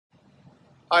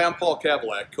Hi, I'm Paul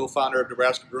Kavalak, co-founder of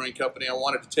Nebraska Brewing Company. I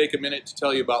wanted to take a minute to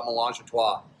tell you about Melange Á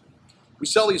Trois. We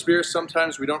sell these beers.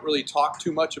 Sometimes we don't really talk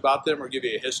too much about them or give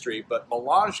you a history, but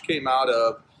Melange came out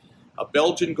of a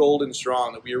Belgian Golden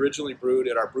Strong that we originally brewed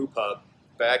at our brew pub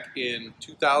back in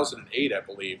 2008, I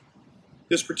believe.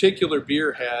 This particular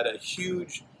beer had a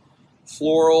huge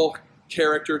floral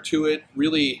character to it,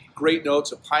 really great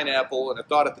notes of pineapple, and I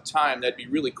thought at the time that'd be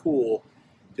really cool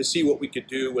to see what we could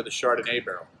do with a Chardonnay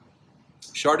barrel.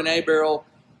 Chardonnay barrel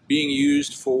being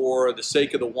used for the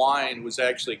sake of the wine was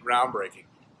actually groundbreaking.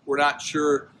 We're not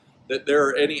sure that there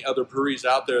are any other breweries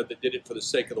out there that did it for the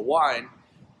sake of the wine.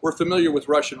 We're familiar with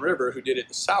Russian River, who did it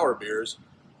to sour beers,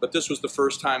 but this was the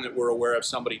first time that we're aware of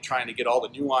somebody trying to get all the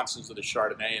nuances of the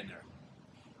Chardonnay in there.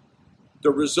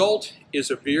 The result is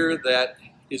a beer that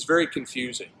is very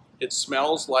confusing. It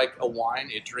smells like a wine,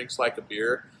 it drinks like a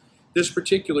beer. This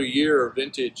particular year or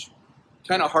vintage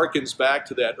kind of harkens back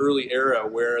to that early era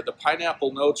where the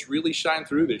pineapple notes really shine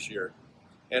through this year.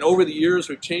 And over the years,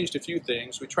 we've changed a few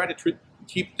things. We try to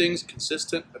keep things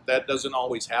consistent, but that doesn't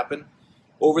always happen.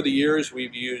 Over the years,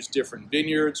 we've used different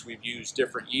vineyards, we've used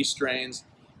different yeast strains,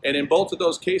 and in both of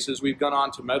those cases, we've gone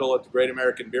on to medal at the Great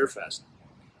American Beer Fest.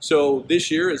 So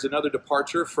this year is another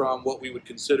departure from what we would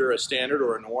consider a standard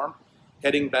or a norm,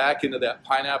 heading back into that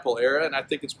pineapple era, and I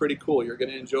think it's pretty cool. You're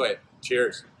going to enjoy it.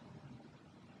 Cheers.